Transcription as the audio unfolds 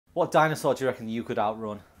What dinosaur do you reckon you could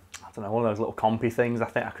outrun? I don't know, one of those little compy things. I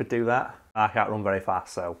think I could do that. I can't run very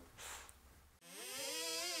fast, so.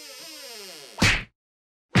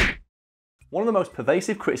 One of the most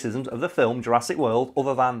pervasive criticisms of the film Jurassic World,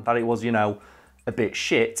 other than that it was, you know, a bit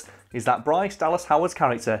shit, is that Bryce Dallas Howard's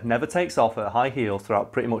character never takes off her high heels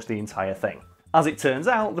throughout pretty much the entire thing. As it turns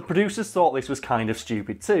out, the producers thought this was kind of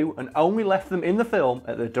stupid too, and only left them in the film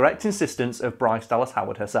at the direct insistence of Bryce Dallas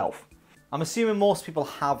Howard herself. I'm assuming most people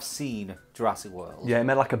have seen Jurassic World. Yeah, it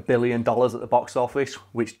made like $1 billion at the box office,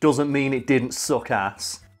 which doesn't mean it didn't suck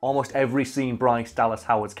ass. Almost every scene Bryce Dallas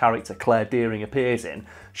Howard's character, Claire Dearing, appears in,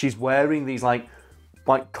 she's wearing these like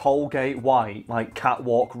Colgate white, like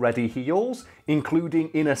catwalk ready heels, including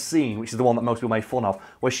in a scene, which is the one that most people made fun of,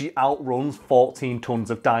 where she outruns 14 tons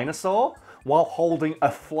of dinosaur while holding a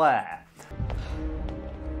flare.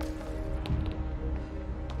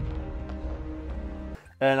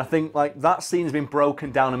 And I think like that scene's been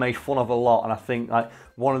broken down and made fun of a lot, and I think like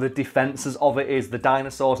one of the defences of it is the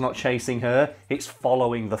dinosaur's not chasing her, it's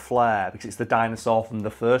following the flare, because it's the dinosaur from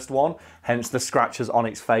the first one, hence the scratches on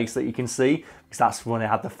its face that you can see, because that's when it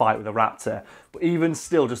had the fight with the raptor. But even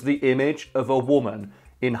still, just the image of a woman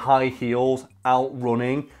in high heels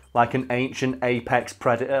outrunning like an ancient apex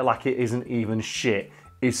predator like it isn't even shit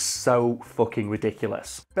is so fucking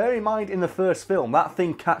ridiculous. Bear in mind, in the first film, that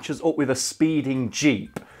thing catches up with a speeding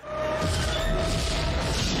Jeep.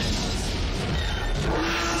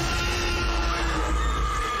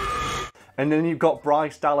 And then you've got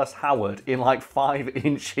Bryce Dallas Howard in like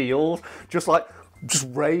 5-inch heels, just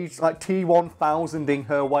rage, like T-1000ing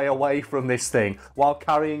her way away from this thing, while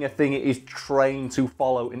carrying a thing it is trained to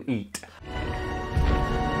follow and eat.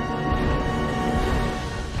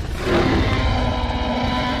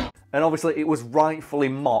 And obviously it was rightfully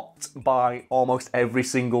mocked by almost every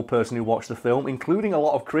single person who watched the film, including a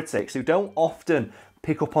lot of critics who don't often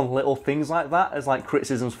pick up on little things like that as like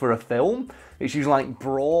criticisms for a film. It's usually like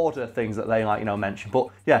broader things that they like, you know, mention.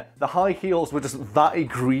 But yeah, the high heels were just that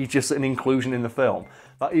egregious an inclusion in the film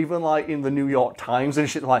that even like in the New York Times and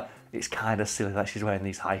shit, like, it's kind of silly that she's wearing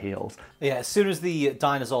these high heels. Yeah, as soon as the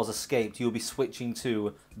dinosaurs escaped, you'll be switching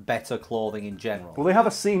to better clothing in general. Well, they have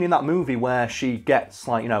a scene in that movie where she gets,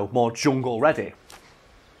 like, you know, more jungle ready.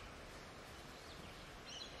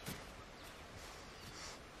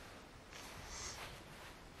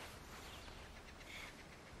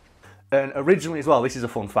 And originally as well, this is a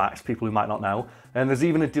fun fact, people who might not know, and there's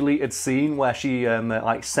even a deleted scene where she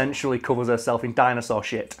like sensually covers herself in dinosaur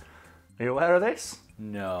shit. Are you aware of this?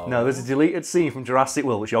 No. No, there's a deleted scene from Jurassic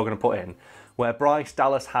World, which you're going to put in, where Bryce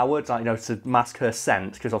Dallas Howard, like, you know, to mask her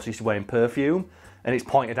scent, because obviously she's wearing perfume, and it's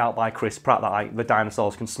pointed out by Chris Pratt that like the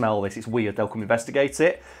dinosaurs can smell this, it's weird, they'll come investigate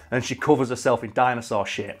it, and she covers herself in dinosaur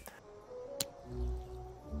shit.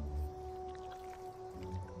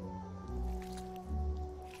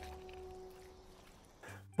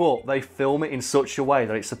 But they film it in such a way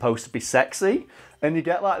that it's supposed to be sexy, and you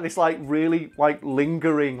get like this like really like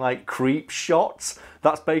lingering like creep shots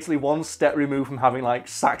that's basically one step removed from having like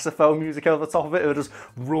saxophone music over the top of it, or just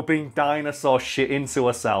rubbing dinosaur shit into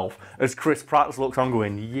herself as Chris Pratt looks on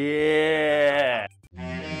going, yeah.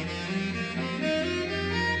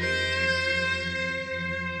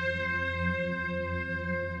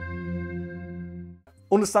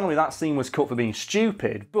 Understandably, that scene was cut for being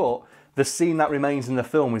stupid, but the scene that remains in the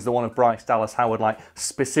film is the one of Bryce Dallas Howard like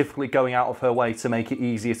specifically going out of her way to make it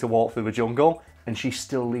easier to walk through the jungle, and she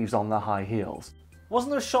still leaves on the high heels. Wasn't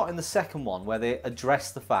there a shot in the second one where they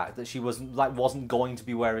addressed the fact that she wasn't going to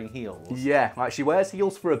be wearing heels? Yeah, like she wears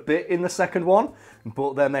heels for a bit in the second one,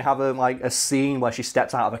 but then they have a scene where she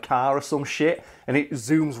steps out of a car or some shit, and it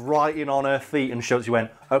zooms right in on her feet and shows you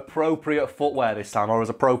went appropriate footwear this time, or as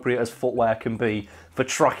appropriate as footwear can be for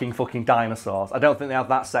tracking fucking dinosaurs. I don't think they have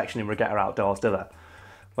that section in Regatta Outdoors, do they?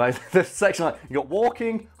 Like the section like you got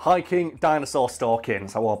walking, hiking, dinosaur stalking.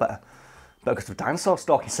 So well, better go to the dinosaur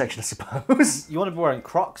stalking section, I suppose. You want to be wearing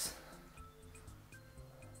Crocs?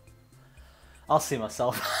 I'll see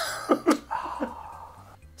myself.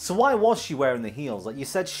 So why was she wearing the heels? Like you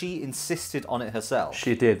said, she insisted on it herself.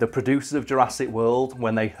 She did. The producers of Jurassic World,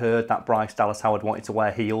 when they heard that Bryce Dallas Howard wanted to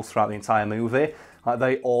wear heels throughout the entire movie, like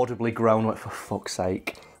they audibly groaned, like, for fuck's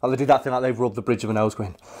sake. Like they did that thing, like they rubbed the bridge of a nose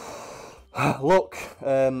going, look,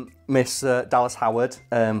 Miss Dallas Howard,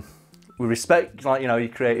 we respect, like, you know, your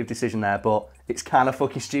creative decision there, but it's kind of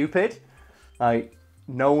fucking stupid. Like,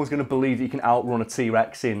 no one's going to believe that you can outrun a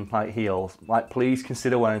T-Rex in, like, heels. Like, please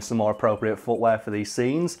consider wearing some more appropriate footwear for these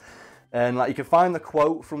scenes. And, like, you can find the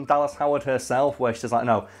quote from Dallas Howard herself where she says, like,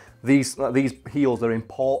 no, these heels are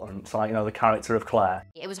important to, like, you know, the character of Claire.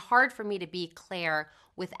 It was hard for me to be Claire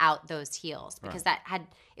without those heels, because that had,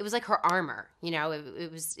 it was like her armor, you know,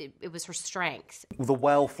 it was her strength. The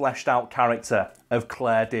well fleshed out character of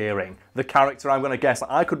Claire Dearing. The character I'm going to guess,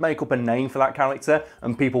 I could make up a name for that character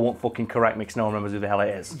and people won't fucking correct me because no one remembers who the hell it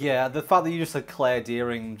is. Yeah, the fact that you just said Claire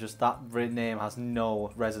Dearing, just that name has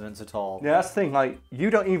no resonance at all. Yeah, that's the thing, like, you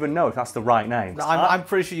don't even know if that's the right name. I'm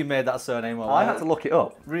pretty sure you made that surname up. I had to look it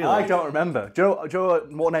up. Really? I don't remember. Do you know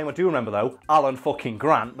what name I do remember though? Alan fucking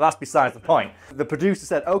Grant. That's besides the point. The producer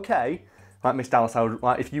said, okay, like Miss Dallas Howard,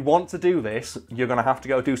 like, if you want to do this, you're going to have to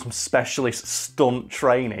go do some specialist stunt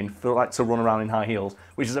training for like to run around in high heels,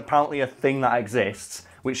 which is apparently a thing that exists,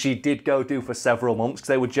 which she did go do for several months because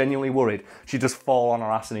they were genuinely worried she'd just fall on her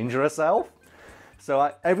ass and injure herself. So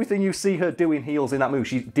like, everything you see her do in heels in that movie,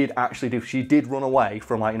 she did actually do. She did run away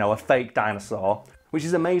from, like, you know, a fake dinosaur, which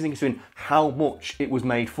is amazing considering how much it was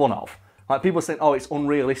made fun of. Like, people saying, oh, it's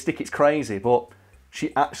unrealistic, it's crazy, but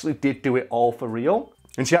she actually did do it all for real.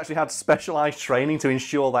 And she actually had specialised training to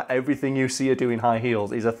ensure that everything you see her do in high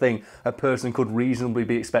heels is a thing a person could reasonably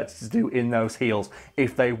be expected to do in those heels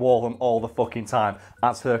if they wore them all the fucking time,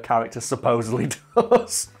 as her character supposedly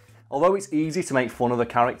does. Although it's easy to make fun of the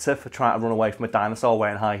character for trying to run away from a dinosaur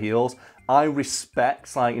wearing high heels, I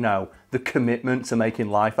respect, like, you know, the commitment to making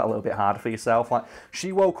life that little bit harder for yourself. Like,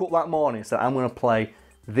 she woke up that morning and said, I'm going to play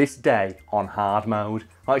this day on hard mode.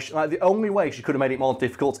 Like, the only way she could have made it more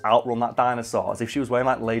difficult to outrun that dinosaur is if she was wearing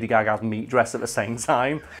like Lady Gaga's meat dress at the same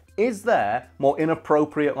time. Is there more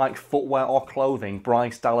inappropriate like footwear or clothing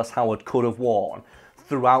Bryce Dallas Howard could have worn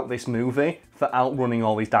throughout this movie for outrunning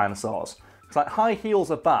all these dinosaurs? It's like, high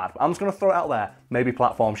heels are bad, but I'm just going to throw it out there, maybe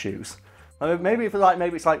platform shoes. Maybe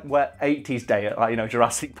it's like where 80s day at, like, you know,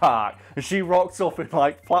 Jurassic Park, and she rocks up in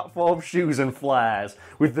like platform shoes and flares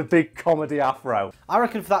with the big comedy afro. I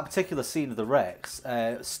reckon for that particular scene of the Rex,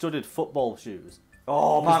 studded football shoes.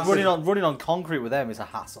 Oh man, running on concrete with them is a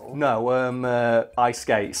hassle. No, ice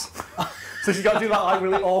skates. So she's got to do that like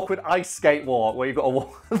really awkward ice skate walk where you've got to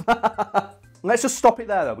walk. Let's just stop it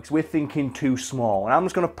there though, because we're thinking too small, and I'm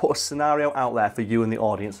just going to put a scenario out there for you and the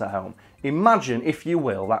audience at home. Imagine, if you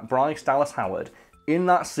will, that Bryce Dallas Howard, in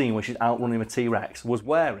that scene where she's outrunning a T-Rex, was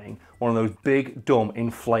wearing one of those big, dumb,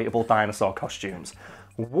 inflatable dinosaur costumes.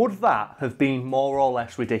 Would that have been more or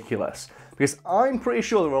less ridiculous? Because I'm pretty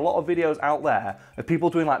sure there are a lot of videos out there of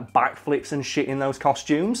people doing like backflips and shit in those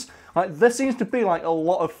costumes. Like, there seems to be like a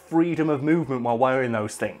lot of freedom of movement while wearing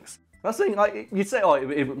those things. That's the thing, like, you'd say, oh,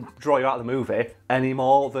 it would draw you out of the movie any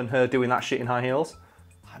more than her doing that shit in high heels.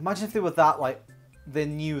 Imagine if they were that, like, they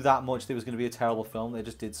knew that much there was going to be a terrible film, they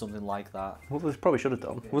just did something like that. Well, they probably should have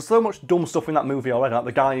done. There was so much dumb stuff in that movie already, like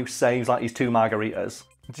the guy who saves like his 2 margaritas.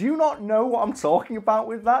 Do you not know what I'm talking about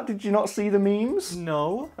with that? Did you not see the memes?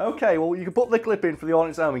 No. Okay, well, you can put the clip in for the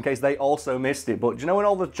audience at home in case they also missed it, but do you know when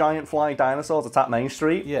all the giant flying dinosaurs attack Main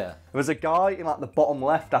Street? Yeah. There was a guy in like the bottom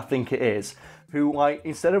left, I think it is, who, like,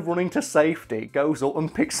 instead of running to safety, goes up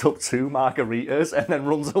and picks up 2 margaritas and then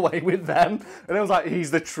runs away with them. And it was like, he's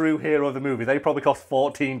the true hero of the movie. They probably cost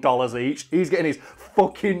 $14 each. He's getting his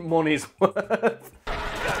fucking money's worth.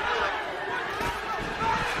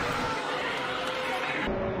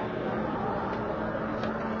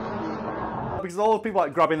 Because all the people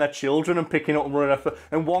like grabbing their children and picking up and running after,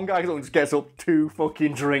 and one guy just gets up 2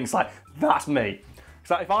 fucking drinks, like, that's me.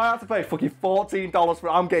 So if I have to pay fucking $14 for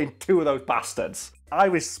it, I'm getting 2 of those bastards. I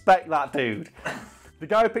respect that dude. The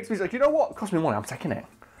guy who picks me, he's like, you know what? It cost me money, I'm taking it.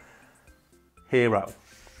 Hero.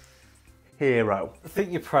 Hero. I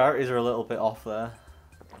think your priorities are a little bit off there.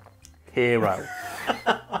 Hero.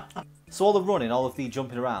 So all the running, all of the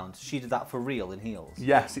jumping around, she did that for real in heels?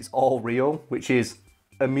 Yes, it's all real, which is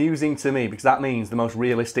amusing to me because that means the most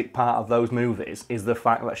realistic part of those movies is the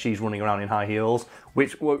fact that she's running around in high heels,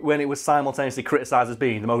 which when it was simultaneously criticised as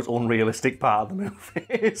being the most unrealistic part of the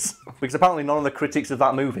movies. Because apparently none of the critics of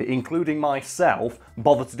that movie, including myself,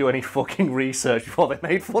 bothered to do any fucking research before they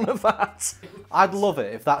made fun of that. I'd love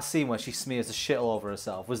it if that scene where she smears the shit all over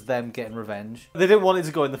herself was them getting revenge. They didn't want it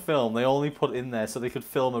to go in the film, they only put it in there so they could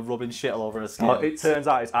film her rubbing shit all over her skin. It turns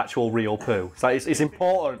out it's actual real poo. So it's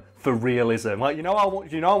important for realism. Like, you know how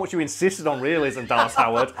much you insisted on realism, Dallas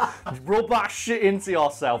Howard. Rub that shit into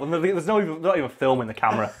yourself, and there's not even film in the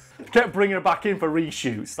camera. Kept bringing her back in for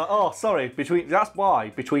reshoots. Like, oh, sorry, that's why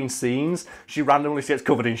between scenes she randomly gets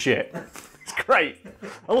covered in shit. It's great.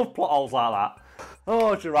 I love plot holes like that.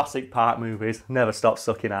 Oh, Jurassic Park movies never stop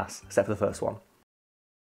sucking ass, except for the first one.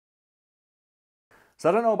 So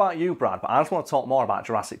I don't know about you, Brad, but I just want to talk more about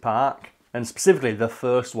Jurassic Park, and specifically the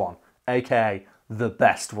first one, aka the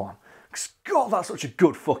best one. God, that's such a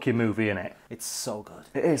good fucking movie, innit? It's so good.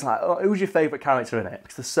 It is. Like, who's your favourite character in it?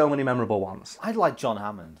 Because there's so many memorable ones. I like John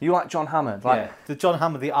Hammond. You like John Hammond? Like, Yeah, the John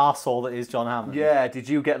Hammond, the arsehole that is John Hammond. yeah, did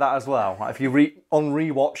you get that as well? Like, if you on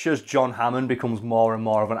rewatches, John Hammond becomes more and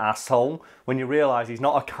more of an asshole when you realise he's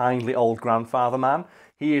not a kindly old grandfather man.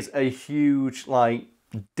 He is a huge, like,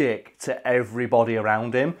 dick to everybody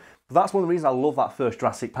around him. But that's one of the reasons I love that first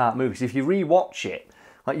Jurassic Park movie. Because if you rewatch it,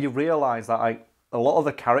 like, you realise that, like, a lot of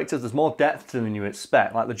the characters, there's more depth to them than you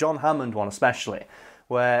expect. Like the John Hammond one especially,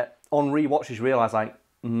 where on rewatches you realise, like,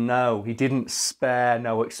 no, he didn't spare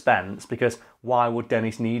no expense, because why would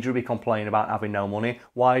Dennis Nedry be complaining about having no money?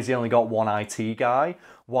 Why has he only got one IT guy?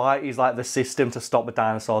 Why is, like, the system to stop the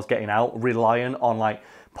dinosaurs getting out reliant on, like,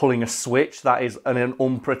 pulling a switch that is an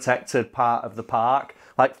unprotected part of the park,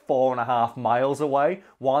 like 4.5 miles away?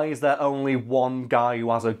 Why is there only one guy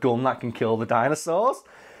who has a gun that can kill the dinosaurs?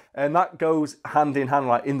 And that goes hand in hand,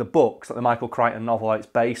 like in the books, like the Michael Crichton novel that it's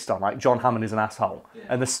based on. Like, John Hammond is an asshole,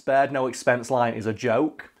 and the spared no expense line is a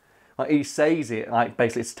joke. Like, he says it like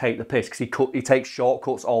basically to take the piss, because he takes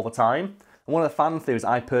shortcuts all the time. And one of the fan theories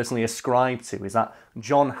I personally ascribe to is that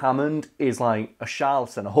John Hammond is like a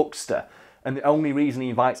charlatan, a huckster, and the only reason he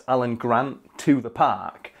invites Alan Grant to the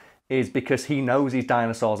park is because he knows these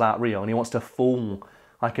dinosaurs aren't real, and he wants to fool,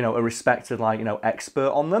 like, you know, a respected, like, you know,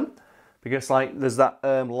 expert on them. Because, like, there's that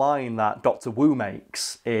line that Dr. Wu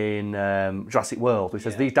makes in Jurassic World, which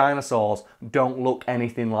says these dinosaurs don't look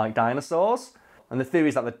anything like dinosaurs. And the theory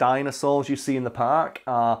is that the dinosaurs you see in the park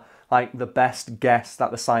are, like, the best guess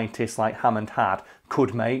that the scientists, like Hammond, had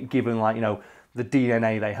could make, given, like, you know, the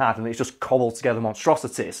DNA they had, and it's just cobbled together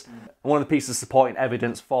monstrosities. And one of the pieces of supporting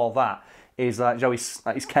evidence for that is Joey's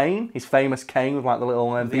cane, his famous cane with, like, the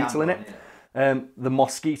little beetle in it. The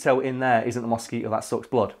mosquito in there isn't the mosquito that sucks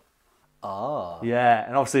blood. Oh. Yeah,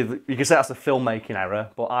 and obviously you can say that's a filmmaking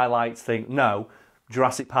error, but I like to think, no,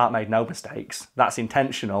 Jurassic Park made no mistakes. That's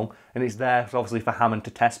intentional, and it's there obviously for Hammond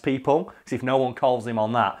to test people. Because if no one calls him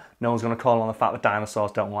on that, no one's going to call him on the fact that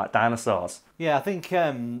dinosaurs don't like dinosaurs. Yeah, I think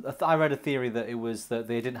I read a theory that it was that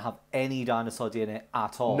they didn't have any dinosaur DNA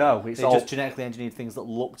at all. No, they just genetically engineered things that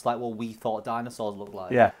looked like what we thought dinosaurs looked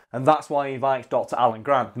like. Yeah, and that's why he invites Dr. Alan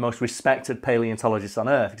Grant, the most respected paleontologist on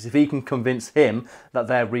Earth, because if he can convince him that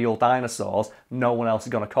they're real dinosaurs, no one else is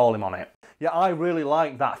going to call him on it. Yeah, I really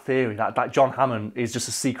like that theory, that John Hammond is just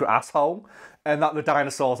a secret asshole, and that the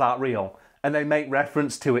dinosaurs aren't real. And they make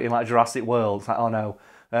reference to it in, like, Jurassic World. It's like, oh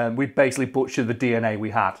no, we basically butchered the DNA we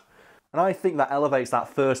had. And I think that elevates that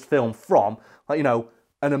first film from, like, you know,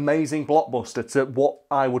 an amazing blockbuster to what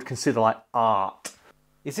I would consider, like, art.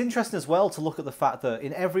 It's interesting as well to look at the fact that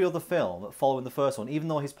in every other film following the first one, even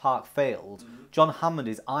though his park failed, John Hammond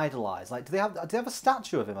is idolised. Like, do they have a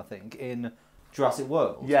statue of him, I think, in Jurassic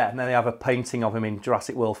World? Yeah, and then they have a painting of him in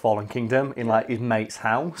Jurassic World Fallen Kingdom in, like, his mate's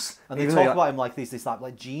house. And they talk about him like this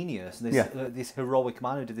like genius, and this heroic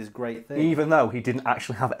man who did this great thing. Even though he didn't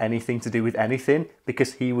actually have anything to do with anything,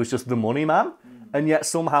 because he was just the money man. And yet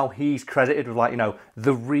somehow he's credited with, like, you know,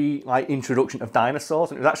 the introduction of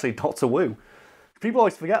dinosaurs, and it was actually Dr. Wu. People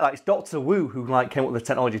always forget that it's Dr. Wu who, like, came up with the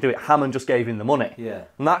technology to do it. Hammond just gave him the money. Yeah.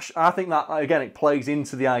 And I think that, again, it plays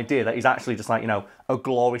into the idea that he's actually just, like, you know, a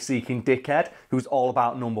glory-seeking dickhead who's all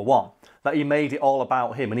about number one. That he made it all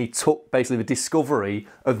about him, and he took basically the discovery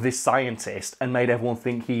of this scientist and made everyone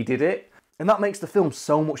think he did it. And that makes the film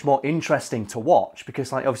so much more interesting to watch,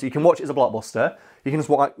 because, like, obviously you can watch it as a blockbuster. You can just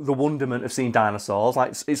watch, like, the wonderment of seeing dinosaurs.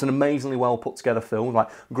 Like, it's an amazingly well put together film with, like,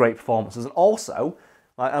 great performances, and also,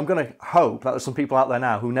 I'm going to hope that there's some people out there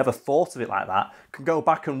now who never thought of it like that can go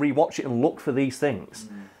back and rewatch it and look for these things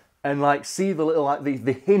and, like, see the little, like,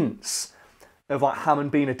 the hints of, like,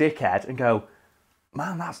 Hammond being a dickhead and go,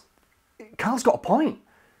 man, Karl's got a point.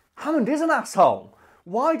 Hammond is an asshole.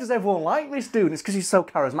 Why does everyone like this dude? It's because he's so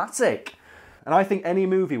charismatic. And I think any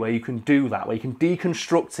movie where you can do that, where you can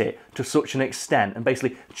deconstruct it to such an extent and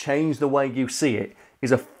basically change the way you see it,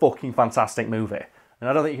 is a fucking fantastic movie. And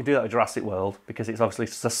I don't think you can do that with Jurassic World, because it's obviously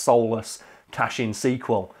just a soulless cash-in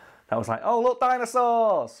sequel that was like, oh, look,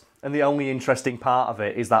 dinosaurs! And the only interesting part of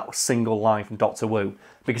it is that single line from Dr. Wu,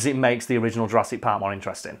 because it makes the original Jurassic Park more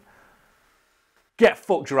interesting. Get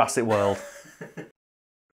fucked, Jurassic World.